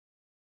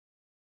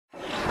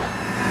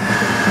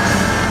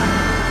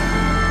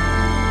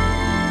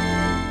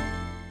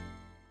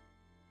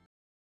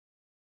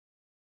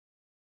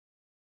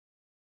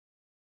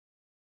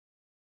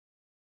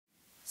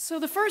So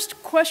the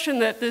first question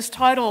that this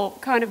title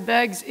kind of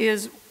begs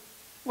is,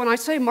 when I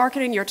say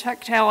marketing your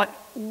tech talent,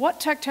 what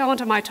tech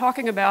talent am I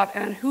talking about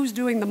and who's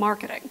doing the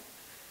marketing?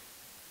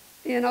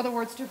 In other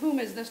words, to whom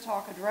is this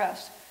talk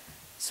addressed?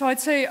 So I'd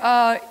say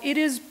it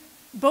is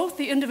both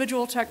the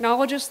individual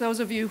technologists,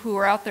 those of you who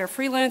are out there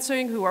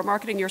freelancing, who are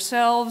marketing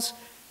yourselves,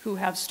 who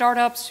have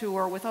startups, who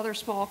are with other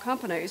small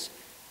companies.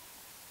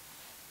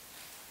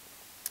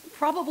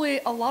 Probably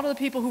a lot of the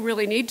people who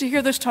really need to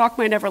hear this talk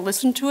may never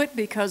listen to it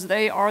because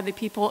they are the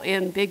people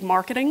in big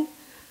marketing,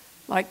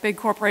 like big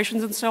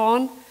corporations and so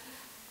on.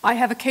 I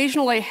have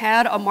occasionally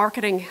had a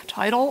marketing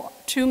title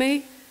to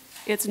me.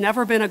 It's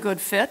never been a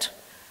good fit,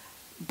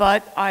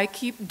 but I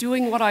keep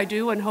doing what I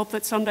do and hope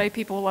that someday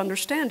people will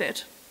understand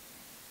it.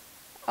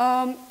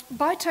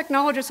 By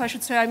technologists, I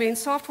should say, I mean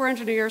software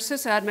engineers,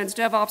 sysadmins,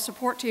 DevOps,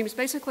 support teams,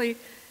 basically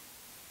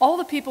all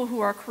the people who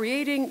are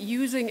creating,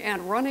 using,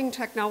 and running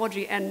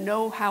technology and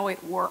know how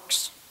it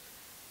works.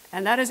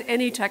 And that is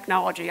any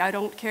technology. I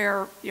don't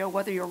care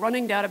whether you're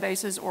running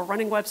databases or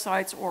running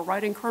websites or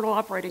writing kernel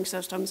operating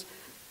systems.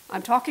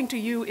 I'm talking to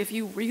you if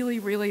you really,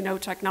 really know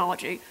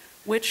technology,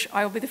 which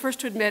I will be the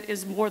first to admit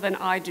is more than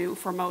I do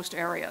for most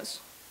areas.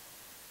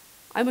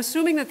 I'm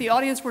assuming that the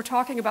audience we're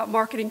talking about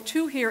marketing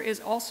to here is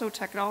also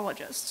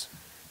technologists.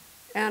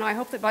 And I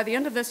hope that by the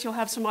end of this, you'll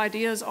have some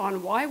ideas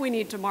on why we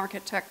need to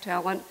market tech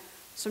talent,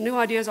 some new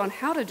ideas on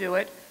how to do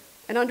it,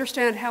 and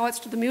understand how it's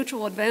to the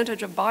mutual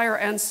advantage of buyer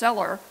and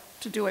seller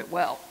to do it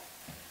well.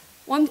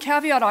 One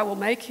caveat I will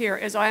make here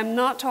is I am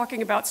not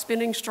talking about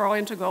spinning straw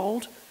into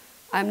gold.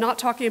 I'm not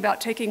talking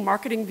about taking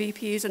marketing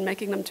VPs and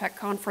making them tech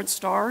conference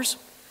stars.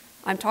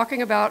 I'm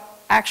talking about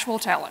actual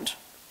talent.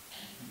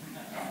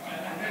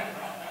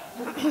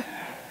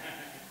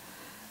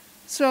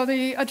 So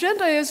the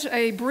agenda is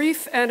a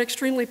brief and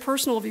extremely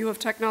personal view of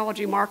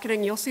technology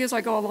marketing. You'll see as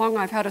I go along,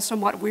 I've had a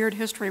somewhat weird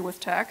history with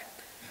tech.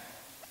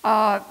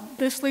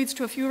 This leads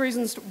to a few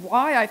reasons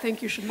why I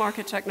think you should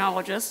market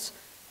technologists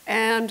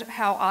and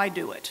how I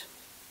do it.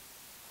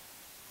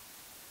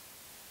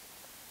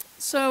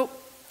 So,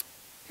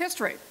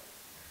 history.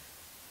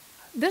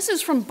 This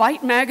is from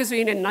Byte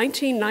magazine in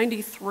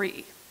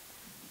 1993.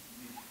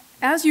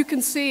 As you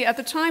can see, at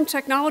the time,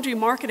 technology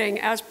marketing,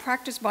 as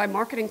practiced by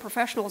marketing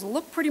professionals,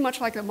 looked pretty much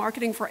like the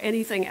marketing for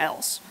anything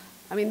else.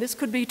 I mean, this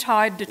could be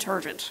Tide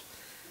detergent.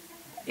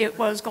 It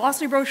was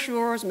glossy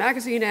brochures,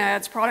 magazine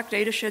ads, product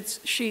data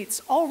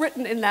sheets, all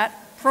written in that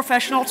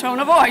professional tone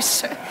of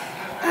voice.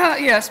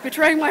 Yes,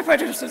 betraying my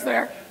prejudices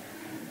there.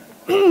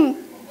 It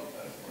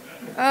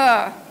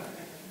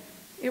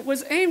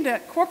was aimed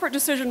at corporate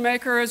decision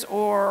makers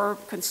or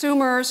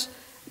consumers,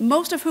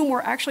 most of whom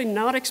were actually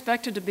not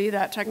expected to be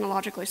that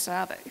technologically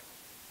savvy.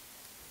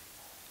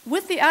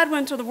 With the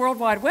advent of the World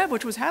Wide Web,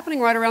 which was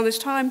happening right around this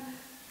time,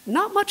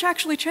 not much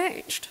actually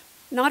changed,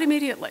 not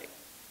immediately.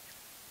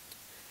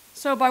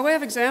 So by way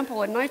of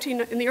example, in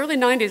the early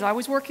 90s, I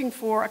was working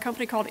for a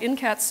company called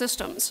InCat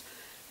Systems,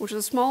 which is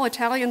a small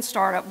Italian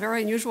startup,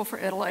 very unusual for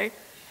Italy.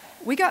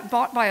 We got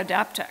bought by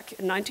Adaptec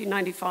in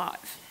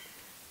 1995.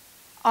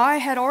 I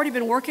had already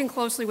been working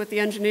closely with the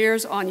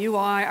engineers on UI.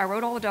 I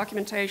wrote all the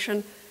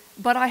documentation,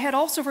 but I had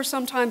also for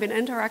some time been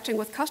interacting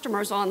with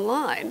customers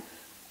online.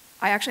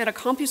 I actually had a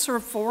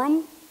CompuServe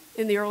forum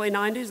in the early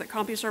 90s that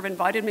CompuServe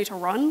invited me to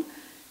run,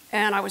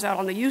 and I was out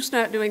on the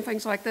Usenet doing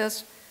things like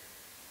this.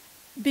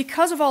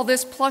 Because of all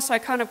this, plus I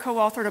kind of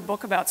co-authored a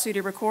book about CD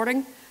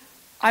recording,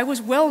 I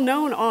was well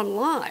known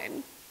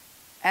online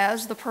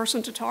as the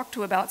person to talk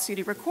to about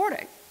CD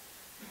recording.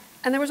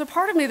 And there was a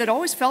part of me that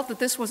always felt that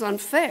this was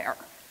unfair,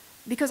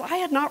 because I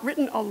had not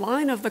written a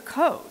line of the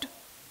code.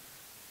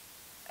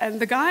 And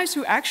the guys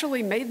who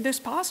actually made this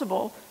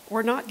possible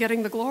were not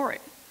getting the glory.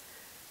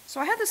 So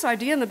I had this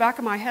idea in the back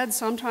of my head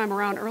sometime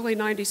around early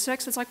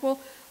 96. It's like, well,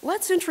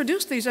 let's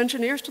introduce these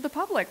engineers to the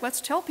public. Let's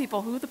tell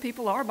people who the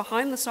people are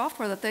behind the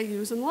software that they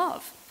use and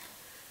love.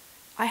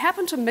 I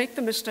happened to make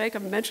the mistake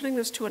of mentioning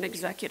this to an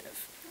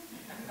executive.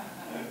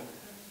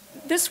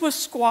 This was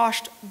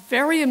squashed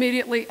very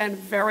immediately and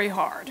very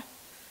hard.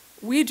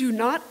 We do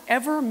not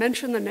ever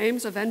mention the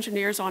names of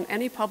engineers on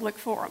any public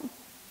forum.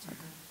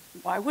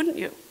 Why wouldn't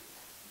you?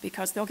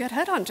 Because they'll get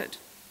headhunted.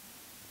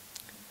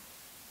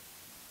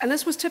 And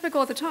this was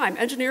typical at the time.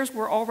 Engineers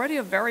were already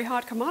a very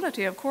hot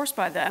commodity, of course,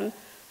 by then,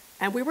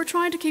 and we were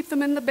trying to keep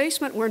them in the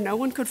basement where no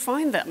one could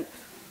find them.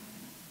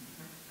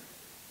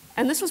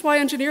 And this is why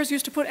engineers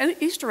used to put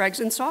Easter eggs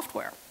in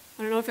software.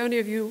 I don't know if any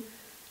of you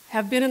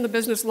have been in the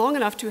business long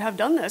enough to have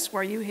done this,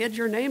 where you hid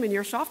your name in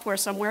your software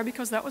somewhere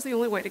because that was the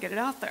only way to get it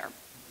out there.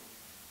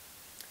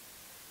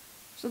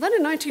 So then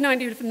in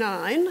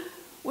 1999,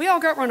 we all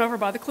got run over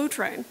by the clue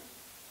train,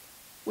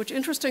 which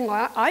interestingly,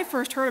 I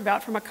first heard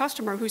about from a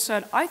customer who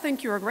said, "I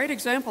think you're a great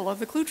example of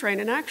the clue train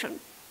in action."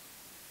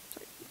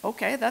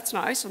 Okay, that's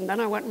nice, and then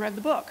I went and read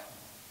the book.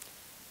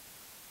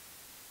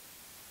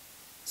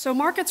 So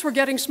markets were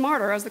getting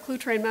smarter, as the clue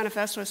train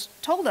manifesto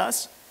told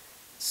us,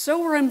 so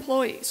were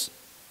employees.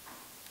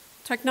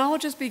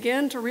 Technologists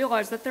began to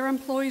realize that their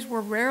employees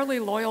were rarely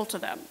loyal to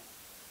them,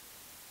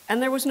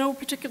 and there was no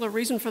particular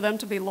reason for them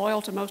to be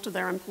loyal to most of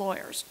their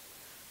employers.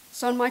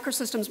 Sun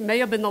Microsystems may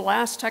have been the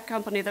last tech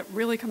company that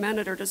really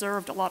commanded or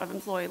deserved a lot of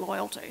employee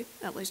loyalty,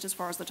 at least as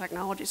far as the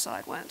technology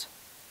side went.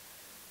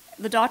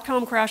 The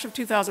dot-com crash of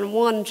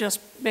 2001 just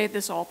made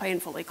this all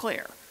painfully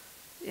clear.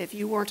 If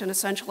you weren't an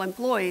essential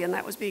employee, and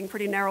that was being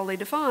pretty narrowly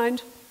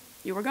defined,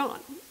 you were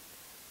gone.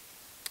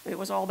 It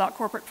was all about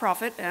corporate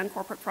profit, and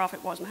corporate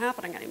profit wasn't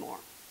happening anymore.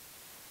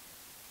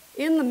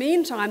 In the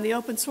meantime, the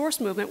open source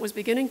movement was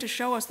beginning to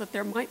show us that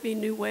there might be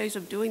new ways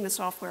of doing the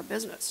software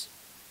business.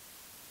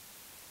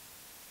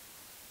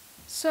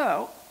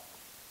 So,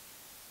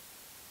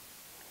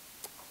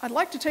 I'd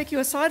like to take you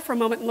aside for a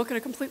moment and look at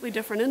a completely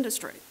different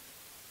industry.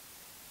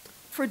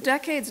 For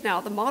decades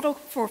now, the model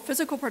for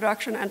physical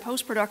production and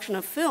post-production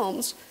of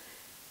films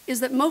is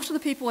that most of the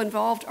people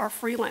involved are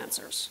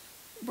freelancers,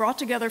 brought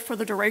together for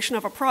the duration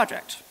of a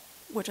project,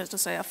 which is to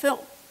say a film.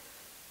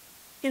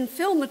 In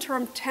film, the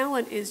term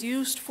talent is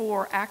used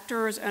for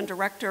actors and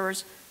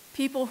directors,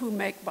 people who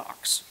make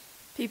bucks,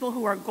 people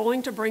who are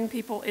going to bring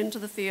people into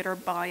the theater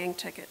buying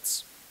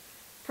tickets.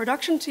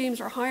 Production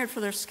teams are hired for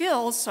their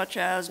skills, such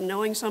as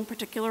knowing some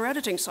particular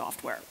editing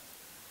software.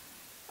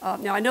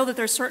 Now, I know that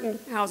there's certain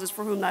houses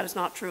for whom that is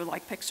not true,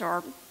 like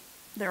Pixar.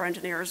 Their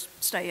engineers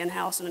stay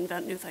in-house and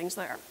invent new things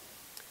there.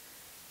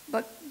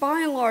 But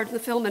by and large, in the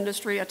film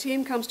industry, a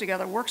team comes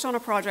together, works on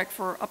a project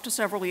for up to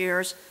several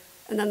years,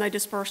 and then they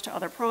disperse to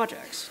other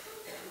projects.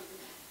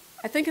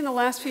 I think in the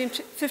last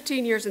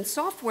 15 years in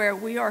software,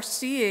 we are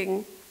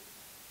seeing,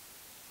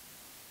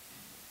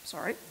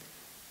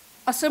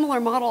 a similar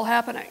model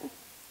happening,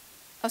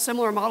 a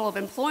similar model of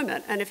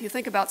employment. And if you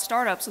think about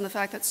startups and the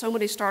fact that so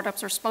many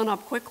startups are spun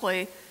up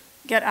quickly,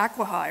 get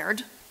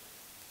acqui-hired,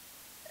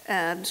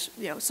 and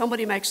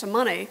somebody makes some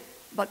money,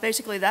 but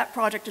basically that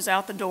project is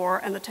out the door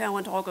and the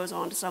talent all goes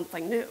on to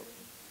something new.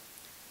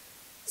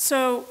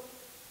 So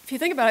if you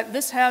think about it,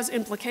 this has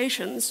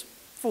implications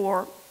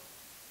for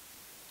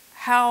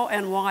how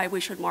and why we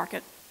should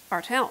market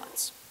our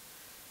talents.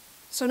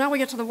 So now we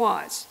get to the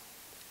whys.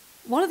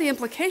 One of the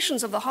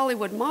implications of the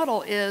Hollywood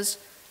model is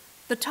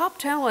the top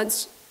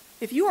talents,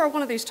 if you are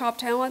one of these top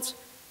talents,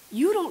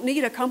 you don't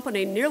need a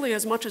company nearly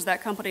as much as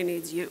that company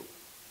needs you.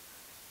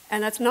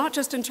 And that's not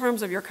just in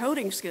terms of your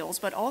coding skills,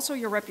 but also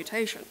your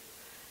reputation.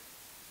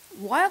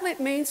 While it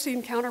may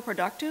seem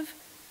counterproductive,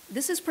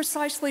 this is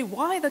precisely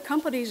why the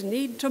companies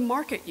need to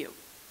market you.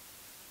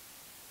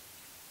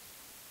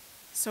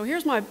 So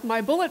here's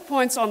my bullet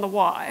points on the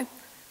why.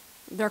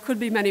 There could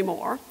be many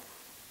more.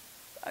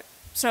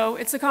 So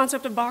it's the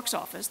concept of box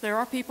office. There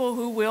are people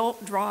who will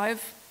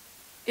drive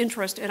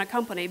interest in a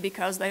company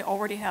because they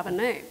already have a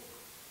name.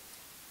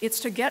 It's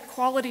to get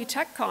quality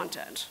tech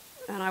content,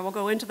 and I will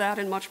go into that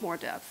in much more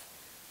depth.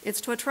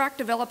 It's to attract,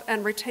 develop,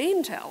 and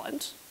retain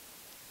talent,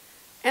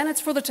 and it's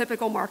for the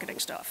typical marketing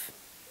stuff: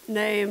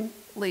 name,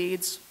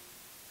 leads,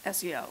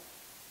 SEO.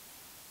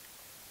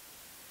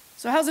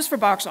 So how's this for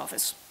box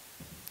office?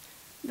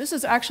 This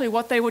is actually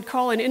what they would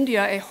call in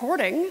India a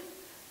hoarding.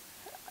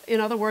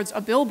 In other words,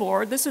 a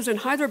billboard. This is in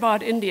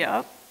Hyderabad,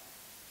 India.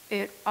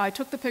 I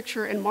took the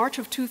picture in March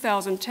of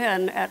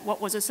 2010 at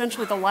what was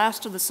essentially the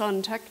last of the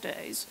Sun Tech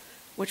Days,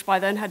 which by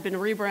then had been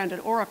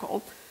rebranded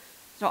Oracle.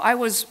 So I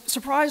was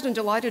surprised and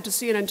delighted to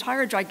see an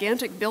entire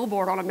gigantic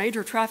billboard on a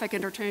major traffic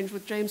interchange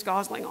with James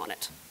Gosling on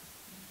it.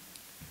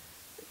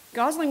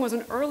 Gosling was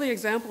an early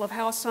example of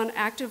how Sun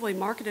actively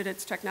marketed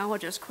its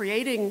technologists,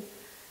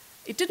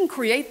 it didn't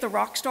create the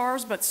rock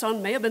stars, but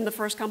Sun may have been the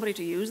first company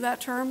to use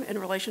that term in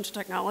relation to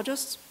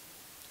technologists.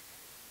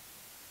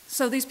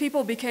 So these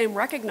people became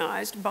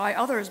recognized by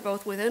others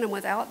both within and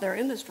without their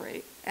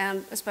industry,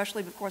 and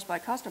especially, of course, by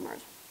customers.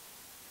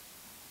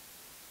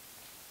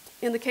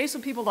 In the case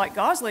of people like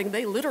Gosling,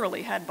 they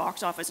literally had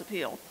box office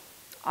appeal.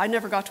 I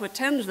never got to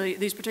attend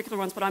these particular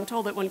ones, but I'm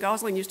told that when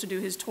Gosling used to do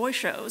his toy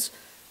shows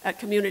at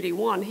Community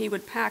One, he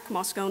would pack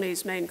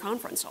Moscone's main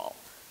conference hall,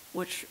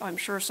 which I'm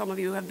sure some of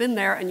you have been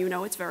there and you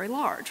know it's very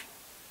large.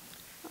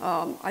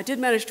 I did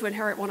manage to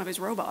inherit one of his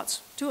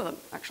robots, 2 of them,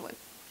 actually.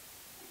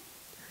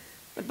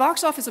 But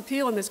box office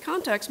appeal in this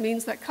context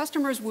means that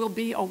customers will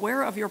be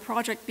aware of your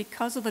project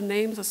because of the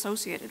names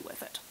associated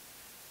with it.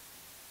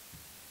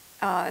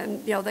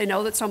 And they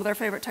know that some of their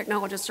favorite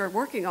technologists are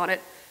working on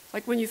it.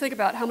 Like when you think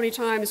about how many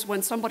times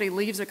when somebody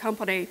leaves a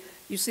company,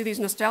 you see these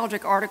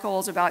nostalgic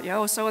articles about,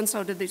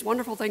 so-and-so did these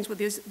wonderful things with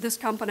this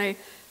company,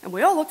 and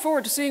we all look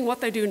forward to seeing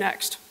what they do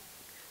next.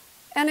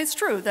 And it's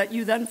true that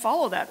you then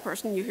follow that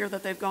person. You hear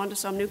that they've gone to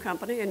some new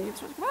company, and you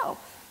think, well,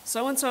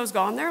 so-and-so's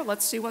gone there,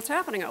 let's see what's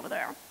happening over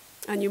there.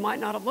 And you might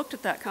not have looked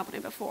at that company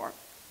before.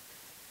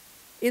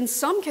 In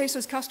some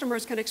cases,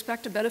 customers can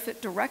expect to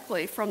benefit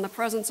directly from the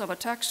presence of a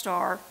tech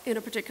star in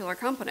a particular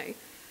company.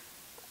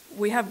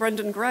 We have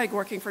Brendan Gregg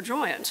working for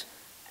Joyent,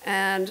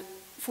 and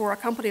for a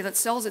company that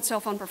sells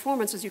itself on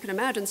performance, as you can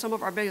imagine, some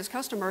of our biggest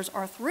customers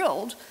are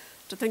thrilled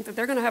to think that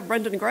they're going to have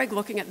Brendan Gregg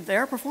looking at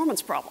their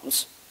performance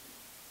problems.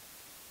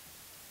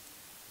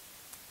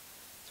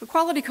 So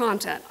quality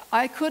content.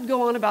 I could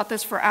go on about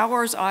this for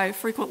hours. I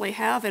frequently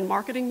have in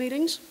marketing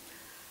meetings.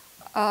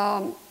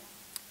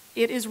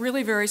 It is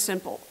really very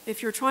simple.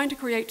 If you're trying to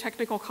create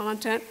technical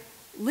content,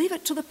 leave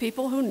it to the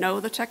people who know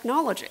the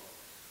technology.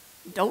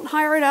 Don't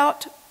hire it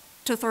out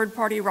to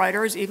third-party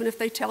writers, even if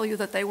they tell you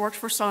that they worked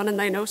for Sun and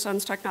they know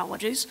Sun's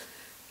technologies.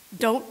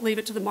 Don't leave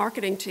it to the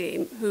marketing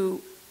team,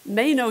 who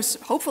may know,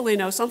 hopefully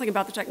know something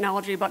about the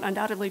technology, but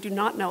undoubtedly do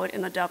not know it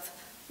in the depth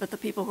that the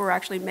people who are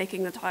actually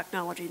making the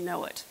technology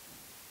know it.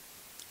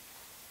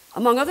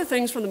 Among other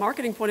things, from the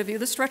marketing point of view,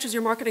 this stretches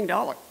your marketing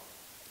dollar.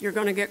 You're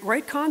going to get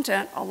great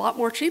content a lot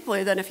more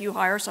cheaply than if you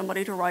hire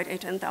somebody to write a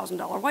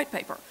 $10,000 white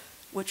paper,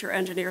 which your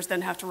engineers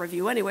then have to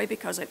review anyway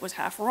because it was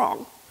half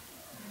wrong.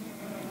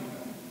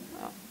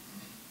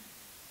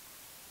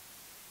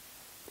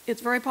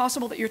 It's very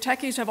possible that your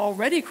techies have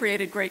already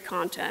created great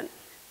content,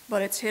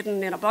 but it's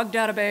hidden in a bug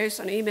database,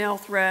 an email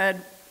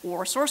thread,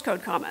 or source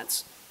code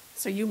comments.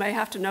 So you may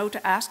have to know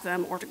to ask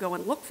them or to go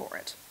and look for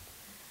it.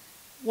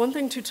 One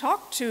thing to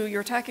talk to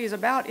your techies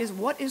about is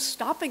what is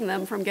stopping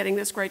them from getting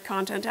this great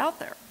content out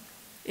there.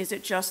 Is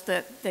it just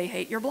that they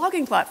hate your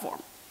blogging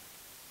platform?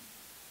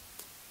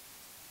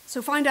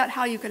 So find out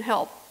how you can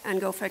help and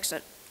go fix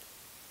it.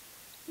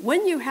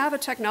 When you have a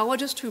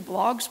technologist who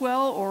blogs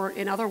well or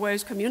in other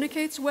ways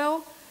communicates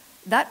well,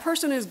 that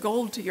person is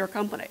gold to your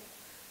company.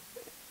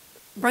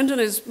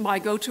 Brendan is my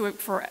go-to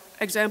for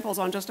examples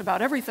on just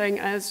about everything,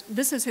 as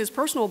this is his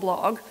personal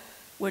blog,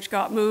 which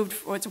got moved,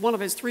 or it's one of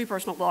his 3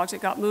 personal blogs.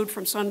 It got moved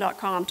from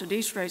sun.com to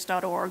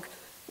dstrace.org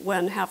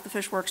when half the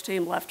Fishworks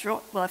team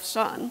left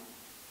Sun.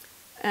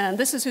 And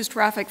this is his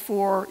traffic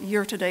for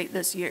year-to-date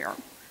this year,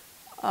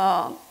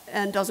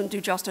 and doesn't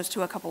do justice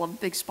to a couple of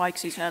big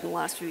spikes he's had in the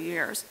last few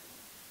years.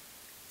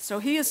 So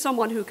he is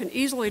someone who can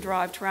easily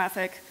drive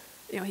traffic.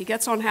 You know, he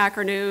gets on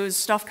Hacker News,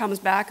 stuff comes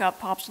back up,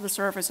 pops to the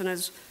surface, and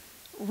is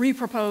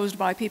reproposed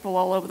by people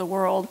all over the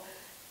world.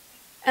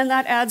 And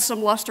that adds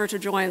some luster to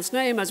Joyent's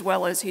name, as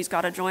well as he's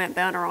got a Joyent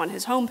banner on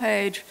his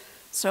homepage,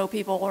 so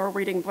people are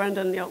reading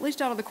Brendan, you know, at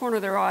least out of the corner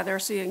of their eye, they're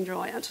seeing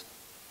Joyent.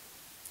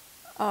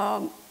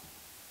 And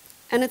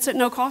it's at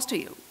no cost to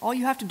you. All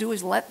you have to do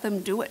is let them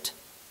do it,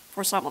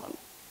 for some of them.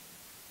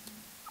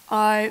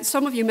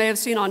 Some of you may have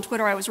seen on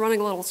Twitter, I was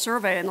running a little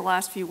survey in the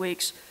last few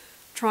weeks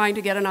trying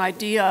to get an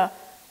idea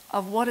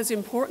of what is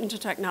important to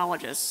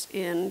technologists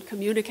in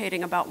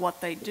communicating about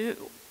what they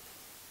do.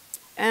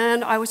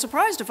 And I was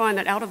surprised to find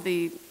that out of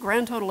the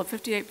grand total of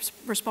 58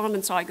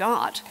 respondents I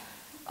got,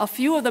 a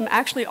few of them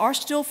actually are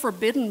still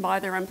forbidden by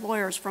their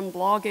employers from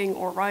blogging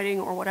or writing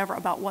or whatever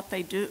about what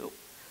they do.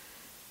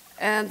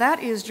 And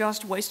that is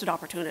just wasted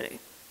opportunity.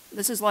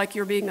 This is like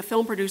you're being a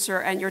film producer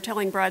and you're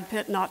telling Brad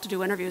Pitt not to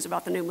do interviews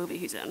about the new movie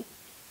he's in.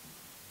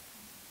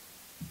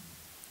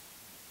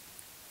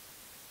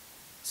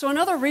 So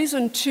another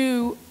reason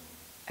to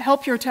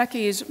help your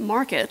techies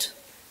market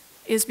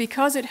is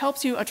because it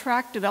helps you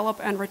attract, develop,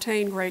 and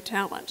retain great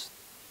talent.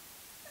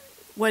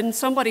 When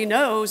somebody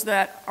knows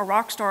that a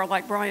rock star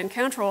like Brian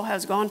Cantrell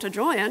has gone to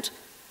Joyent,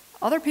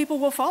 other people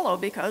will follow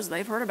because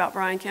they've heard about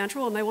Brian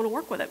Cantrell and they want to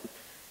work with him,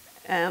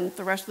 and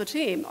the rest of the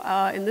team.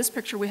 In this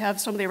picture, we have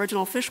some of the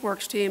original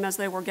Fishworks team as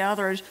they were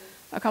gathered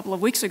a couple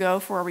of weeks ago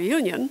for a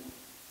reunion.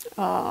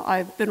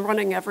 I've been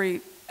running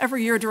every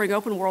year during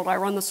Open World, I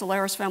run the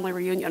Solaris family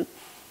reunion.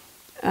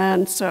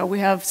 And so we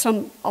have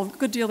a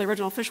good deal of the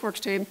original Fishworks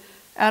team.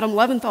 Adam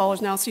Leventhal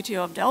is now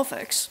CTO of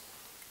Delphix,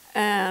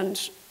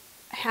 and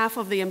half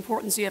of the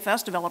important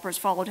ZFS developers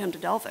followed him to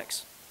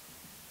Delphix.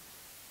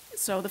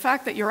 So the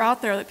fact that you're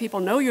out there, that people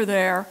know you're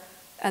there,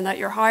 and that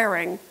you're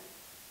hiring,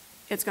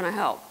 it's going to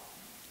help.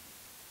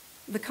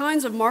 The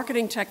kinds of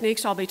marketing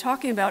techniques I'll be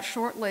talking about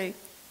shortly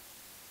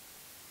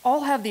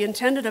all have the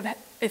intended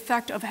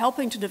effect of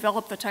helping to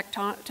develop the tech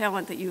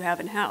talent that you have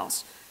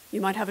in-house.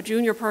 You might have a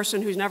junior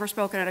person who's never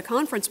spoken at a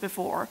conference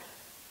before.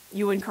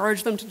 You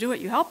encourage them to do it,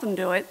 you help them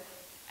do it,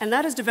 and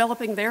that is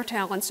developing their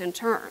talents in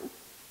turn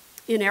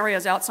in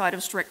areas outside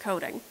of strict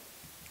coding.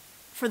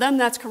 For them,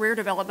 that's career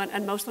development,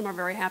 and most of them are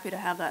very happy to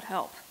have that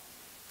help.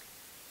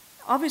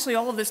 Obviously,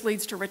 all of this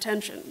leads to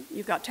retention.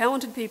 You've got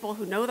talented people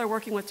who know they're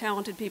working with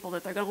talented people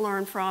that they're going to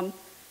learn from.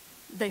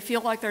 They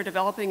feel like they're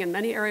developing in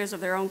many areas of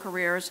their own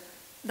careers.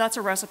 That's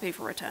a recipe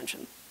for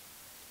retention.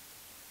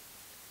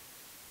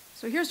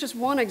 So here's just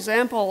one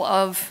example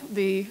of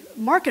the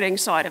marketing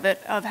side of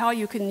it, of how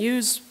you can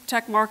use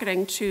tech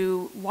marketing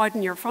to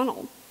widen your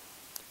funnel.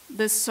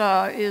 This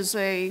is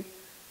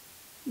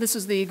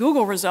the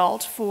Google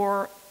result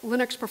for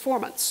Linux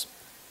performance.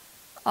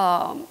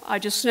 I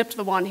just snipped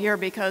the one here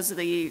because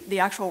the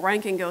actual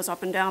ranking goes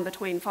up and down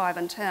between 5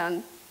 and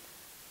 10.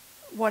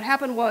 What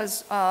happened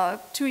was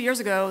 2 years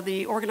ago,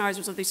 the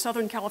organizers of the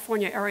Southern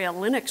California Area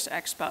Linux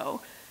Expo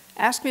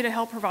asked me to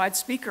help provide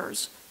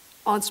speakers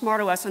on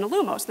SmartOS and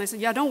Illumos. And they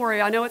said, yeah, don't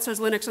worry, I know it says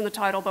Linux in the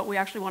title, but we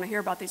actually want to hear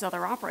about these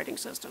other operating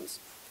systems.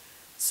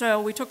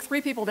 So we took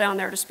 3 people down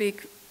there to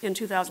speak in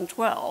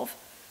 2012.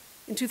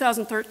 In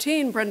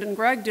 2013, Brendan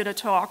Gregg did a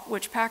talk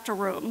which packed a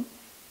room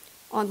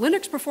on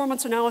Linux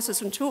performance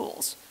analysis and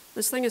tools.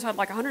 This thing has had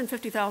like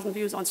 150,000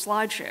 views on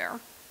SlideShare.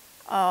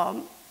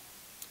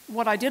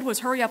 What I did was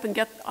hurry up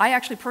and I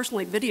actually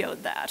personally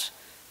videoed that,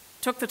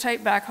 took the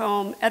tape back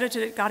home,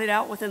 edited it, got it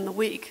out within the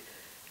week,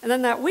 And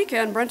then that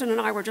weekend, Brenton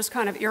and I were just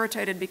kind of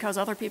irritated because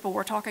other people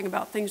were talking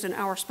about things in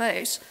our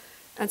space.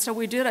 And so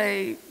we did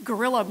a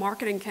guerrilla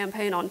marketing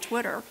campaign on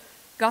Twitter,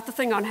 got the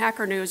thing on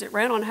Hacker News. It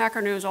ran on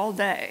Hacker News all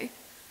day.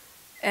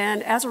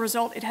 And as a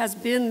result, it has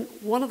been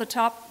one of the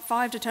top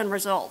 5 to 10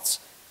 results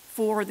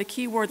for the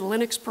keyword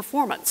Linux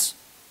performance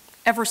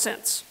ever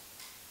since,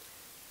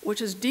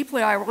 which is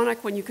deeply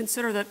ironic when you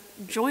consider that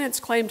Joyent's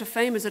claim to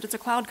fame is that it's a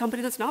cloud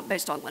company that's not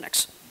based on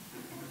Linux.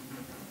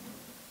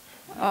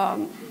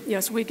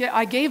 Yes,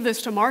 I gave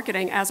this to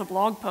marketing as a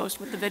blog post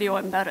with the video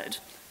embedded,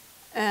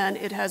 and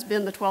it has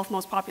been the 12th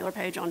most popular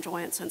page on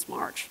Joyent since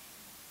March.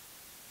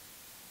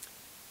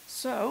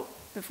 So,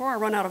 before I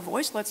run out of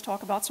voice, let's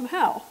talk about some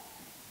how.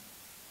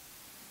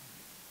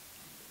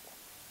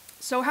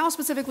 So how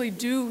specifically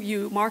do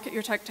you market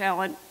your tech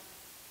talent,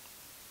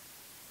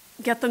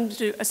 get them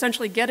to,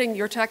 essentially getting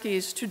your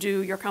techies to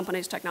do your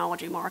company's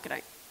technology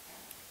marketing?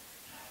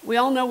 We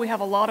all know we have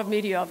a lot of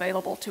media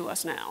available to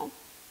us now.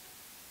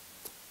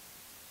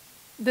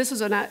 This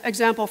is an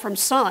example from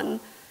Sun.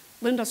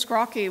 Linda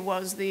Scrocky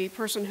was the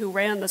person who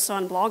ran the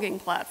Sun blogging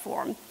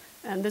platform.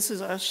 And this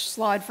is a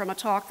slide from a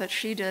talk that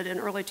she did in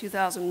early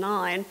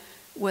 2009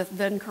 with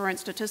then current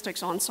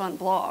statistics on Sun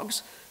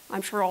blogs.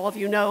 I'm sure all of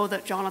you know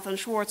that Jonathan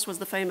Schwartz was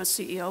the famous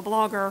CEO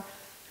blogger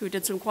who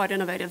did some quite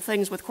innovative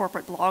things with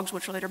corporate blogs,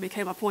 which later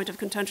became a point of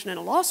contention in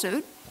a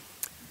lawsuit.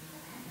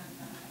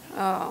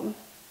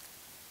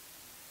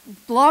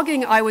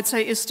 Blogging, I would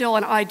say, is still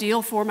an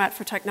ideal format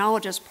for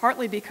technologists,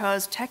 partly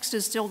because text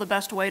is still the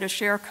best way to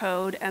share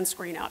code and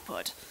screen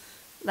output.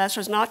 That's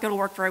just not going to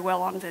work very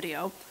well on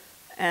video,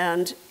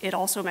 and it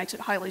also makes it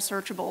highly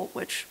searchable,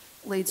 which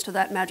leads to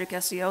that magic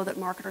SEO that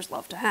marketers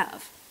love to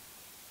have.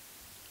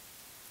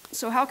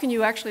 So how can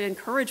you actually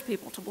encourage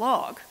people to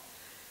blog?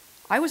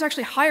 I was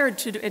actually hired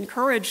to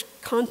encourage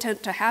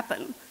content to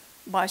happen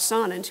by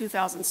Sun in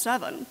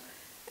 2007,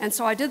 and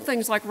so I did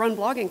things like run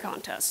blogging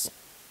contests.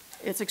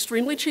 It's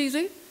extremely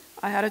cheesy.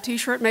 I had a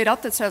t-shirt made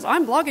up that says,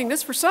 "I'm blogging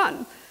this for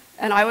Sun,"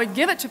 and I would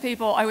give it to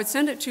people, I would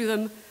send it to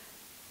them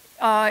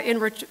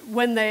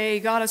when they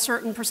got a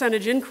certain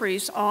percentage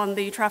increase on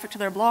the traffic to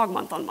their blog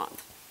month on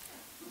month,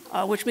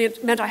 which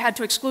meant I had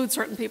to exclude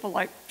certain people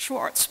like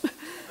Schwartz.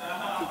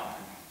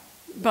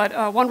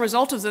 But one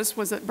result of this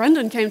was that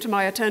Brendan came to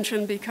my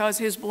attention because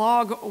his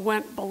blog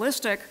went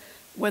ballistic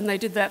when they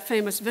did that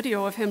famous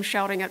video of him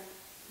shouting at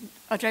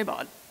a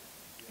JBOD.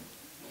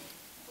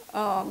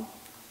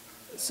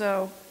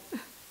 So,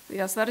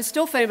 yes, that is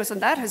still famous,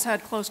 and that has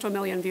had close to 1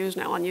 million views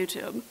now on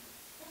YouTube.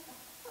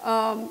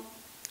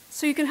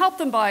 So you can help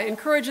them by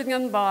encouraging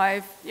them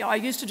by, I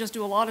used to just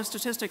do a lot of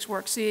statistics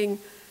work, seeing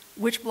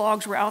which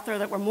blogs were out there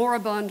that were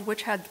moribund,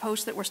 which had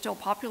posts that were still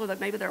popular that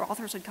maybe their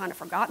authors had kind of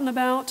forgotten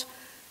about.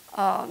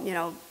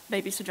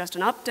 Maybe suggest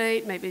an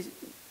update, maybe.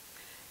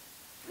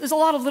 There's a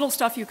lot of little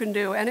stuff you can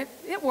do, and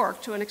it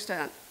worked to an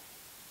extent.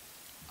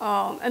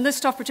 And this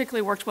stuff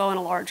particularly works well in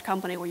a large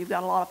company where you've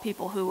got a lot of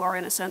people who are,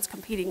 in a sense,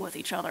 competing with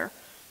each other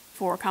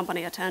for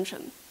company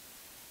attention.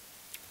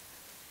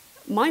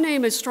 My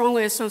name is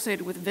strongly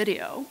associated with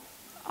video.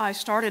 I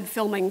started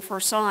filming for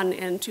Sun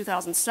in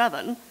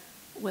 2007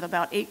 with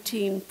about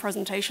 18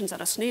 presentations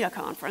at a SNIA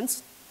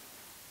conference.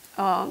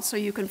 So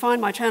you can find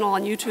my channel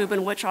on YouTube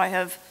in which I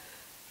have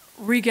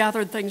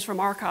regathered things from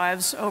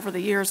archives over the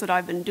years that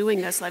I've been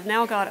doing this. I've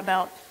now got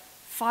about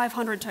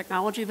 500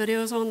 technology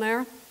videos on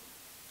there.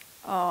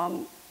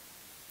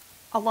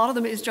 A lot of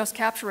them is just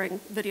capturing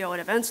video at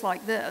events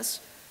like this,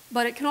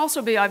 but it can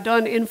also be, I've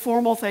done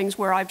informal things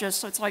where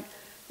it's like,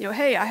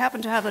 hey, I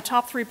happen to have the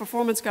top 3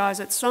 performance guys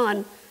at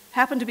Sun,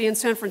 happen to be in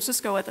San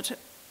Francisco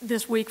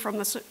this week from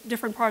the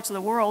different parts of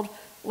the world.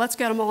 Let's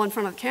get them all in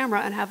front of the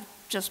camera and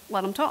just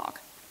let them talk.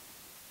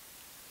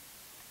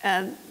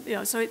 And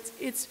so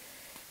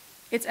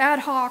it's ad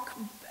hoc,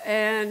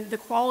 and the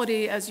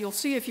quality, as you'll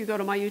see if you go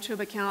to my YouTube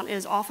account,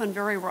 is often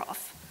very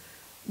rough.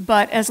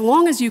 But as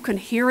long as you can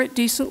hear it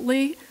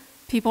decently,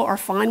 people are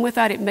fine with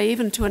that. It may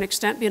even, to an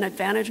extent, be an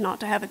advantage not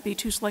to have it be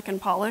too slick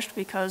and polished,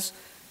 because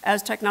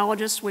as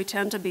technologists, we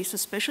tend to be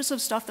suspicious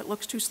of stuff that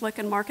looks too slick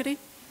and markety.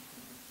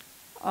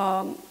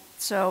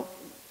 So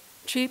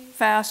cheap,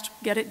 fast,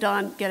 get it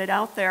done, get it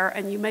out there,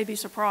 and you may be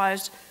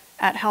surprised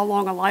at how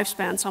long a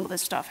lifespan some of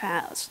this stuff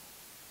has.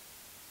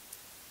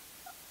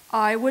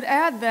 I would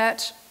add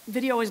that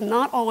video is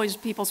not always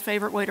people's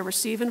favorite way to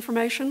receive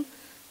information.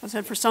 I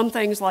said for some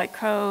things like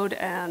code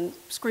and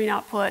screen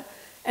output,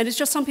 and it's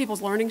just some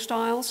people's learning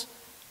styles.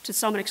 To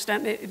some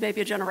extent, it may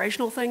be a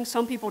generational thing.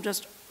 Some people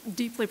just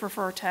deeply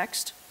prefer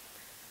text.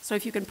 So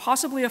if you can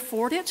possibly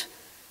afford it,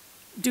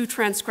 do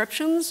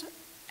transcriptions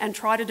and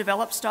try to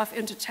develop stuff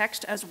into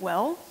text as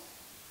well.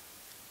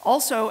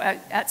 Also,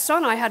 at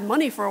Sun, I had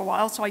money for a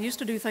while, so I used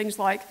to do things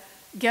like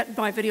get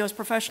my videos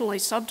professionally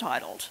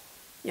subtitled,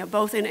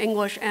 both in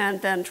English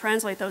and then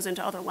translate those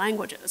into other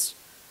languages.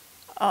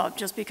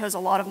 Just because a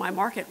lot of my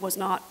market was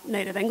not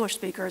native English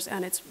speakers,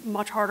 and it's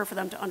much harder for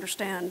them to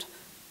understand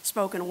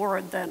spoken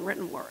word than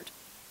written word.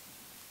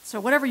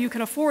 So whatever you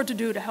can afford to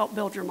do to help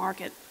build your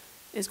market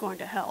is going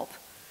to help.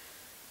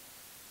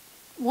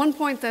 One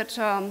point that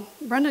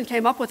Brendan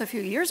came up with a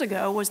few years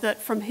ago was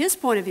that from his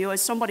point of view,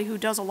 as somebody who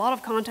does a lot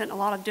of content in a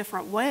lot of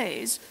different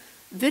ways,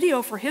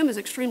 video for him is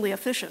extremely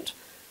efficient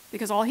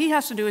because all he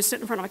has to do is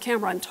sit in front of a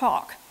camera and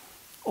talk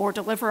or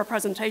deliver a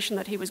presentation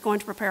that he was going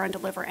to prepare and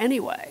deliver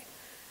anyway.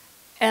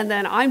 And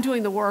then I'm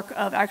doing the work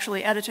of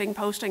actually editing,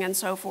 posting, and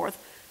so forth.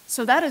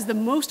 So that is the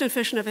most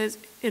efficient of his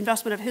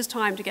investment of his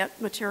time to get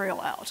material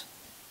out.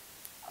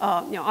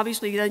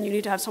 Obviously, then you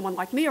need to have someone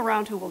like me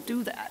around who will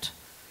do that.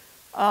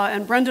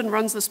 And Brendan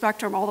runs the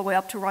spectrum all the way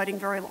up to writing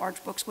very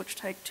large books, which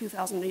take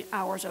 2,000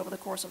 hours over the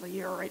course of a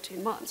year or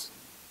 18 months.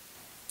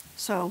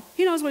 So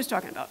he knows what he's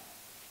talking about.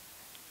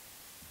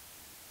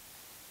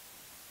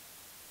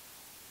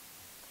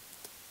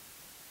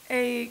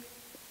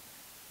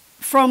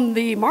 From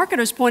the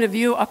marketer's point of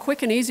view, a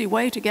quick and easy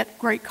way to get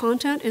great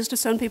content is to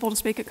send people to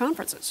speak at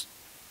conferences.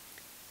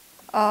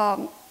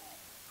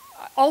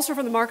 Also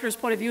from the marketer's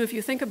point of view, if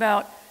you think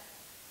about,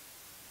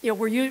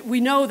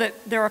 we know that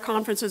there are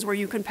conferences where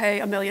you can pay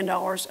 $1 million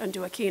and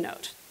do a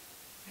keynote.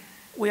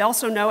 We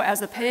also know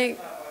as the paying...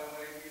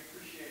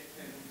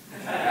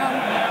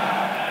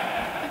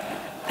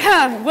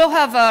 we'll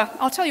have,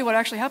 I'll tell you what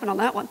actually happened on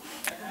that one.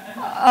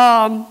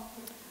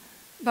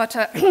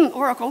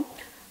 Oracle.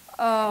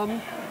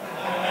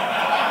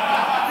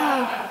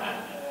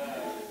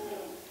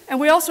 And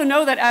we also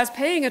know that as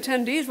paying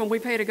attendees, when we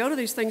pay to go to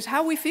these things,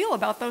 how we feel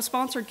about those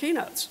sponsored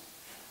keynotes.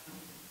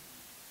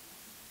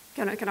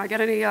 Can I get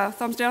any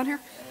thumbs down here?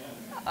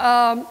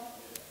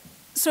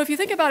 So if you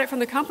think about it from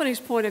the company's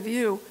point of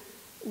view,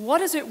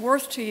 what is it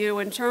worth to you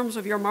in terms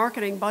of your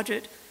marketing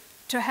budget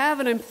to have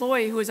an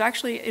employee who is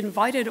actually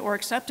invited or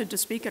accepted to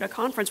speak at a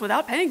conference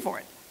without paying for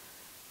it?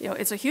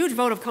 It's a huge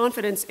vote of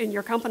confidence in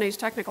your company's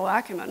technical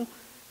acumen.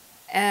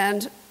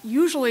 And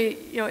usually,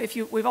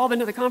 we've all been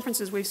to the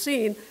conferences, we've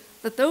seen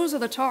that those are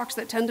the talks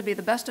that tend to be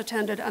the best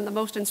attended and the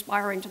most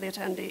inspiring to the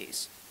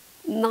attendees,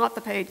 not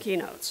the paid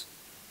keynotes.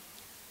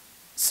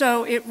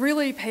 So it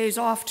really pays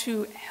off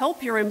to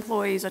help your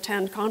employees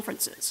attend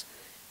conferences.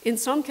 In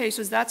some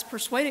cases, that's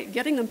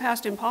getting them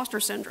past imposter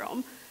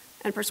syndrome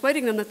and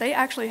persuading them that they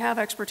actually have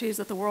expertise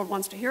that the world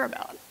wants to hear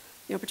about.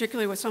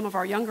 Particularly with some of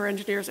our younger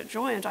engineers at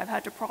Joyent, I've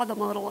had to prod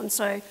them a little and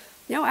say,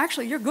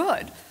 actually, you're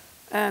good,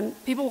 and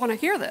people want to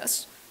hear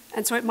this.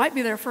 And so it might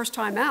be their first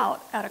time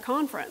out at a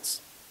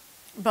conference,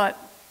 but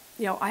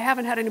I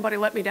haven't had anybody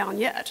let me down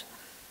yet.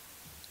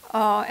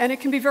 And it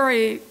can be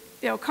very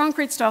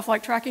concrete stuff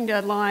like tracking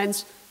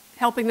deadlines,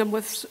 helping them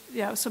with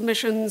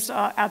submissions,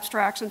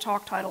 abstracts, and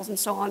talk titles, and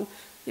so on.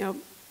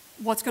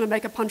 What's going to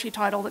make a punchy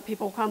title that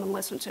people will come and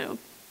listen to.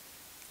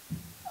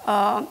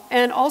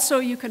 And also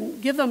you can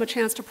give them a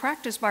chance to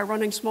practice by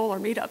running smaller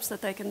meetups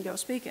that they can go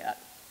speak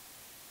at.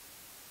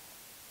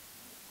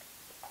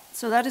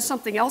 So that is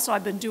something else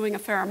I've been doing a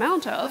fair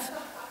amount of.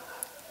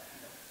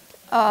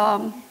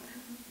 I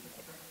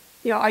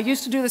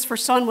used to do this for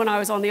Sun when I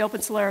was on the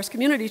Open Solaris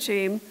community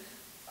team.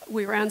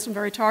 We ran some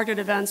very targeted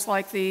events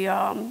like the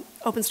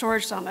Open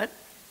Storage Summit.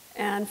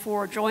 And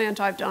for Joyent,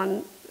 I've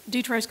done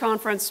D-Trace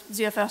Conference,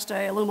 ZFS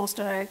Day, Illumos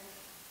Day.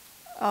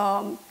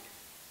 The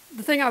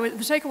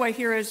takeaway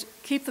here is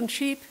keep them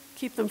cheap,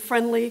 keep them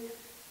friendly,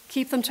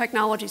 keep them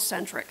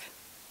technology-centric.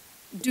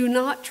 Do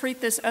not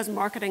treat this as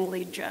marketing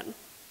lead gen.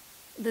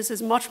 This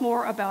is much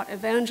more about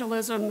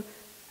evangelism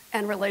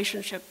and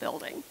relationship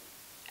building.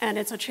 And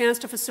it's a chance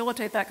to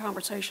facilitate that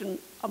conversation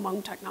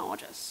among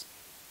technologists.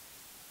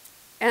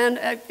 And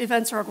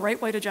events are a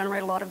great way to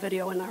generate a lot of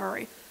video in a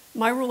hurry.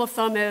 My rule of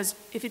thumb is,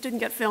 if it didn't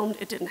get filmed,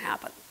 it didn't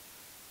happen.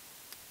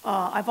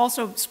 I've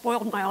also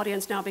spoiled my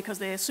audience now because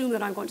they assume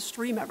that I'm going to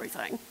stream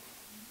everything.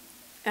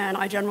 And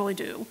I generally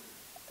do.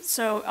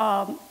 So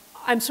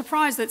I'm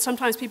surprised that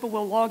sometimes people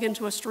will log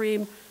into a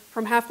stream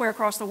from halfway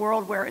across the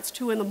world where it's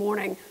 2 in the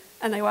morning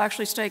and they will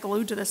actually stay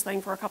glued to this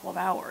thing for a couple of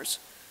hours.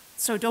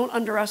 So don't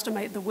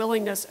underestimate the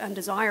willingness and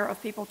desire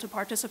of people to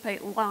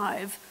participate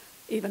live,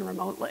 even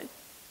remotely.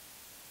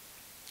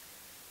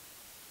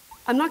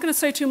 I'm not going to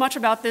say too much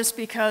about this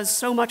because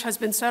so much has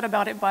been said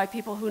about it by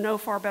people who know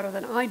far better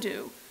than I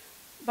do.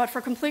 But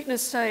for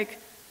completeness' sake,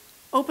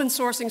 open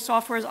sourcing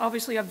software is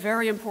obviously a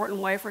very important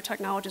way for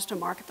technologists to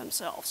market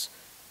themselves.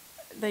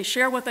 They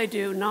share what they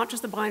do, not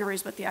just the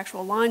binaries, but the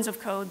actual lines of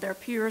code. Their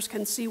peers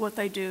can see what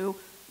they do,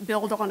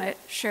 build on it,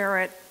 share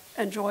it,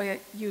 enjoy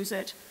it, use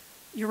it.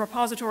 Your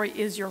repository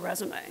is your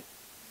resume.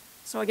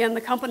 So again,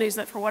 the companies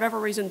that for whatever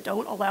reason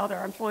don't allow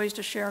their employees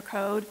to share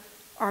code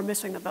are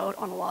missing the boat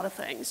on a lot of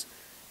things.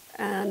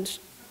 And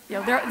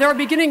there are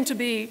beginning to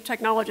be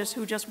technologists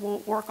who just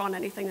won't work on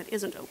anything that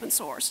isn't open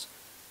source.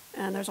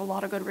 And there's a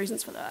lot of good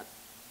reasons for that.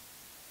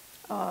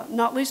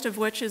 Not least of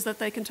which is that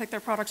they can take their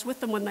products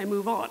with them when they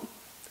move on.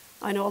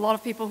 I know a lot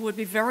of people who would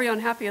be very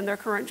unhappy in their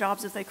current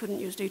jobs if they couldn't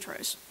use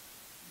D-Trace.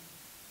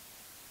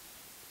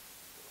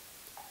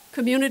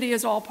 Community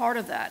is all part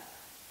of that.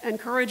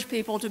 Encourage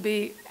people to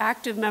be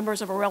active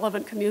members of a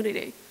relevant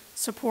community.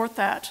 Support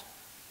that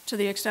to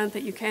the extent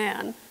that you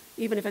can,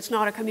 even if it's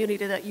not a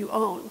community that you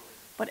own.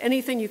 But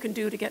anything you can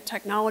do to get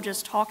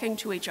technologists talking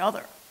to each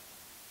other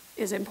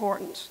is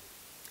important.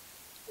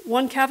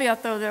 One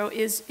caveat, though,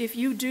 is if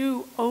you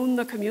do own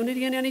the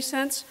community in any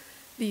sense,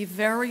 be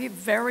very,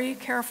 very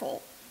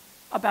careful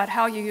about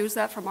how you use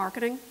that for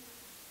marketing,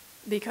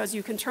 because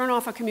you can turn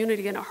off a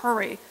community in a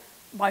hurry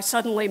by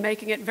suddenly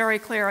making it very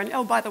clear, and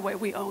oh, by the way,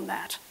 we own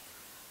that.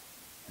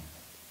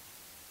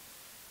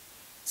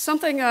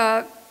 Something,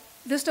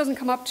 this doesn't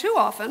come up too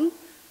often,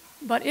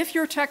 but if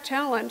your tech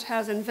talent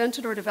has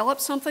invented or developed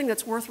something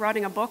that's worth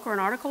writing a book or an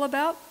article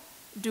about,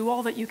 do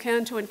all that you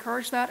can to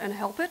encourage that and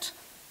help it,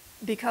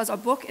 because a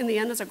book in the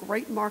end is a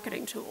great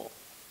marketing tool.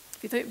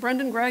 If you think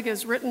Brendan Gregg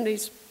has written,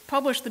 he's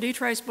published the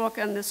D-Trace book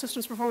and the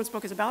Systems Performance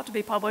book is about to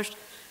be published.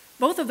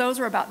 Both of those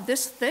are about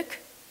this thick.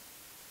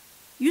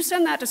 You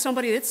send that to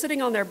somebody that's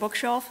sitting on their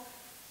bookshelf,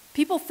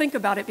 people think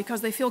about it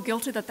because they feel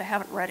guilty that they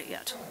haven't read it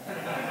yet.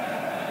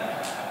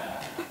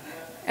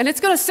 And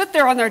it's going to sit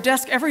there on their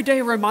desk every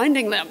day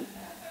reminding them.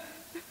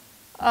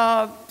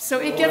 So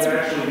it gets... Will it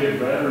actually get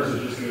read, or is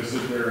it just going to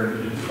sit there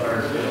and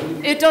inspire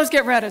them? It does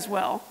get read as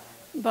well.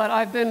 But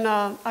I've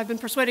been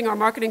persuading our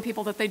marketing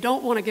people that they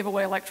don't want to give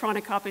away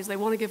electronic copies. They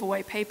want to give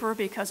away paper,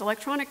 because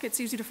electronic,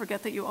 it's easy to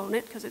forget that you own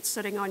it because it's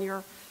sitting on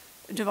your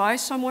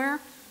device somewhere,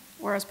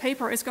 whereas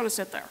paper, it's going to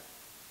sit there.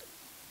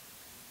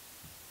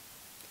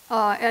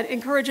 And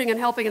encouraging and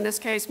helping in this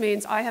case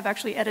means I have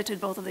actually edited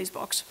both of these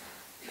books,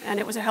 and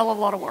it was a hell of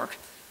a lot of work.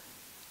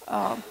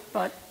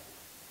 But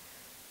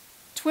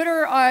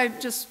Twitter,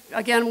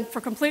 again, for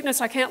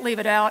completeness, I can't leave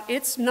it out.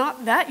 It's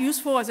not that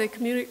useful as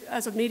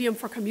a medium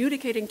for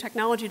communicating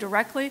technology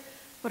directly,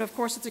 but of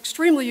course it's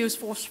extremely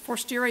useful for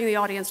steering the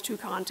audience to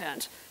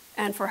content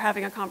and for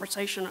having a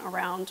conversation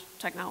around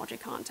technology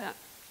content.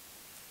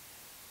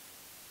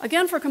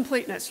 Again, for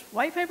completeness,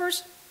 white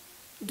papers,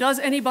 does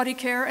anybody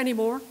care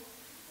anymore?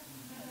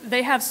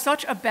 They have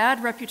such a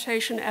bad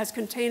reputation as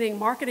containing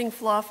marketing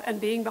fluff and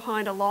being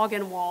behind a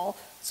login wall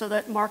so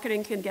that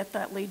marketing can get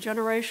that lead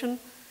generation.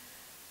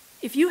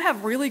 If you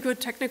have really good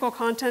technical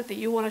content that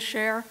you want to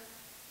share,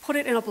 put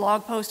it in a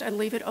blog post and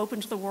leave it open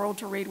to the world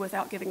to read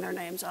without giving their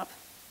names up.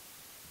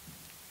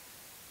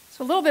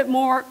 So a little bit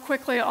more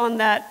quickly on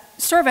that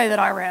survey that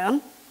I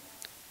ran.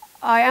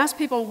 I asked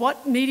people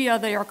what media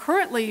they are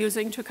currently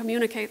using to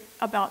communicate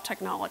about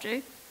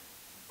technology.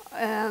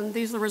 And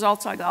these are the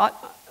results I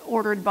got,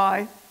 ordered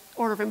by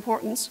order of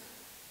importance.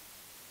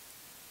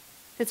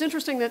 It's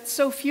interesting that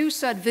so few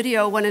said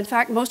video when in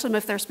fact most of them,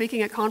 if they're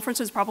speaking at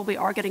conferences, probably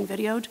are getting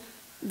videoed.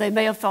 They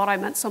may have thought I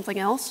meant something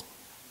else.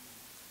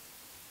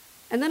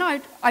 And then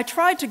I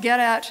tried to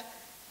get at,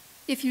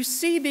 if you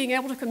see being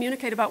able to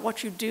communicate about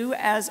what you do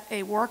as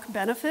a work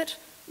benefit,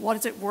 what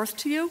is it worth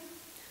to you?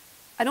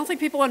 I don't think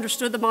people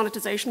understood the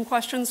monetization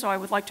question, so I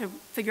would like to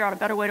figure out a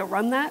better way to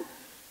run that.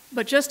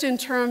 But just in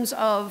terms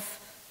of,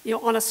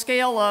 on a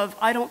scale of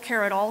I don't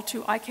care at all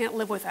to I can't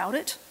live without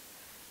it,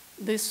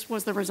 this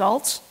was the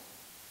results.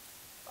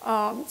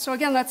 So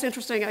again, that's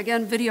interesting.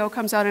 Again, video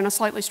comes out in a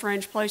slightly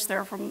strange place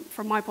there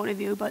from my point of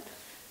view, but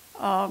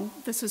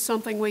this is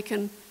something we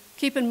can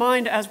keep in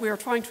mind as we are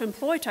trying to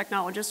employ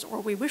technologists, or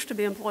we wish to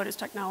be employed as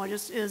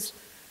technologists, is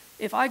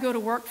if I go to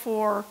work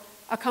for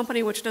a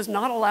company which does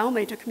not allow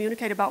me to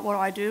communicate about what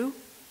I do,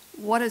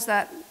 what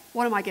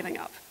am I giving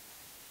up?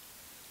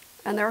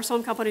 And there are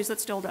some companies that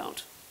still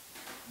don't.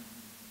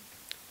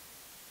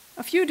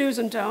 A few do's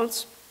and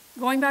don'ts.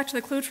 Going back to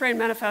the Clue Train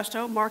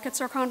Manifesto, markets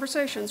are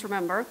conversations,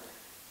 remember.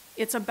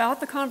 It's about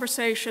the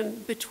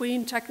conversation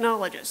between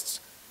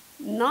technologists,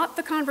 not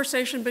the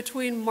conversation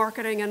between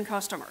marketing and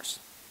customers.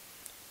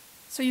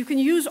 So you can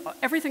use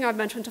everything I've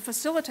mentioned to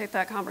facilitate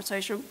that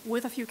conversation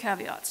with a few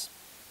caveats.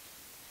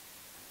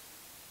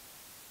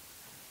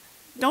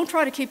 Don't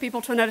try to keep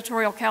people to an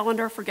editorial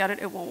calendar. Forget it,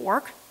 it won't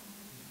work.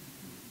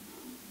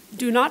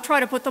 Do not try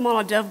to put them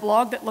on a dev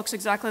blog that looks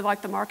exactly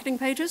like the marketing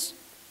pages,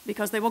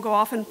 because they will go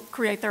off and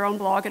create their own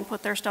blog and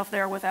put their stuff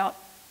there without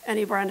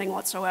any branding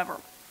whatsoever.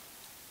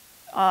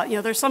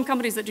 There's some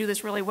companies that do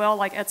this really well,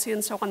 like Etsy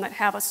and so on, that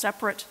have a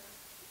separate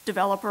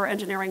developer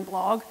engineering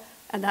blog,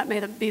 and that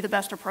may be the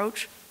best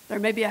approach. There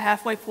may be a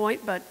halfway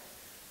point, but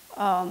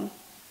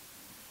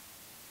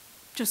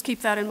just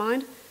keep that in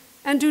mind.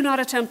 And do not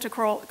attempt to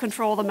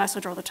control the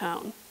message or the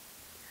tone.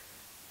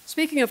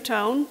 Speaking of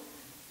tone,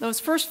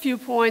 those first few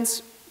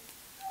points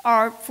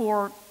are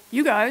for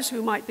you guys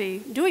who might be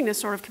doing this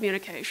sort of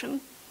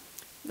communication.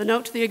 The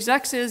note to the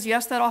execs is,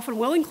 yes, that often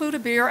will include a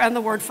beer and the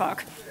word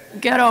fuck.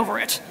 Get over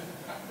it.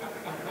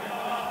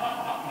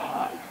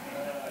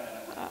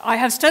 I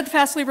have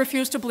steadfastly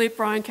refused to bleep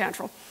Brian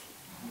Cantrell.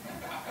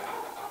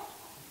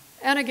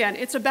 And again,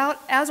 it's about,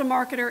 as a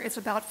marketer, it's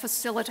about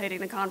facilitating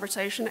the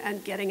conversation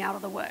and getting out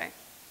of the way.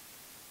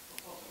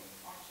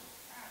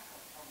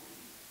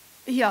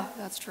 Yeah,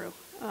 that's true.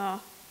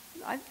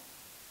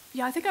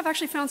 I think I've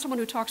actually found someone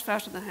who talks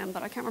faster than him,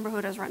 but I can't remember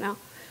who it is right now.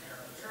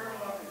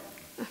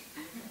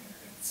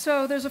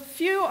 So there's a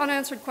few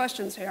unanswered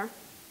questions here.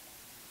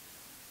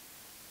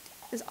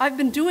 I've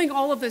been doing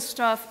all of this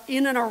stuff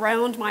in and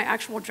around my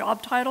actual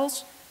job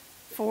titles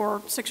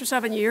for 6 or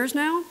 7 years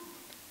now.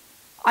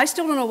 I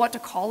still don't know what to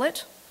call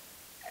it,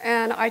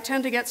 and I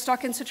tend to get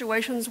stuck in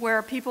situations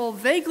where people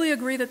vaguely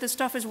agree that this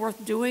stuff is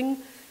worth doing,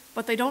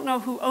 but they don't know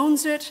who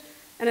owns it,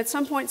 and at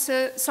some point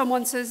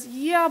someone says,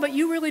 yeah, but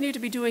you really need to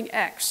be doing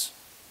X.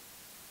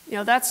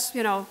 Yeah,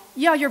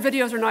 your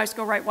videos are nice,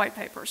 go write white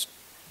papers.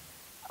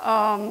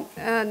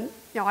 And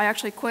I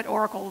actually quit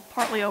Oracle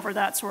partly over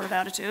that sort of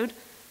attitude,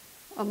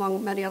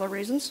 among many other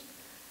reasons.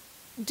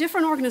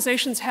 Different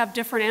organizations have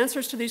different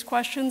answers to these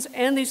questions,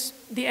 and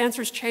the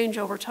answers change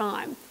over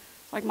time.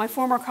 Like my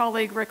former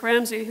colleague, Rick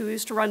Ramsey, who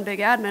used to run Big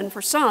Admin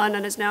for Sun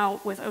and is now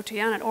with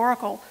OTN at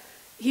Oracle,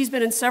 he's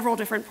been in several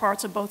different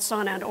parts of both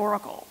Sun and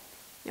Oracle.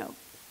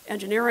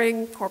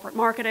 Engineering, corporate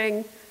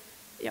marketing.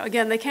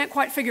 Again, they can't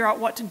quite figure out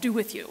what to do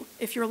with you.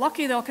 If you're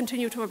lucky, they'll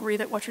continue to agree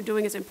that what you're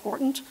doing is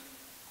important,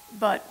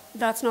 but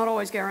that's not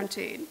always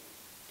guaranteed.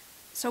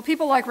 So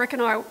people like Rick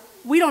and I,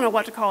 we don't know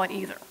what to call it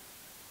either.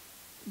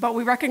 But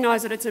we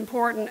recognize that it's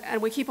important,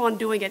 and we keep on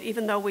doing it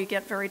even though we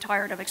get very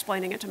tired of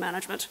explaining it to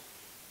management.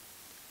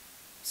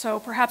 So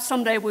perhaps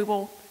someday we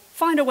will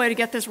find a way to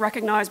get this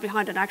recognized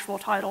behind an actual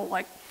title,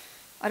 like,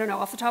 I don't know,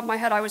 off the top of my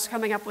head, I was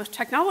coming up with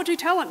Technology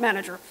Talent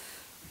Manager.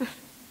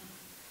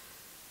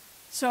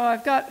 So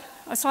I've got,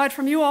 aside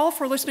from you all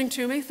for listening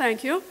to me,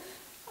 thank you,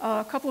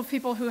 a couple of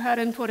people who had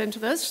input into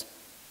this.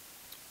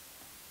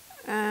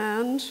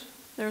 And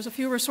there's a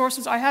few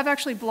resources. I have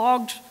actually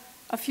blogged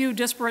a few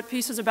disparate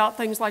pieces about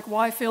things like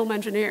why film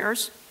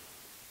engineers,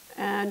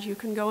 and you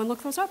can go and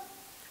look those up.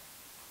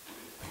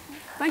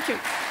 Thank you.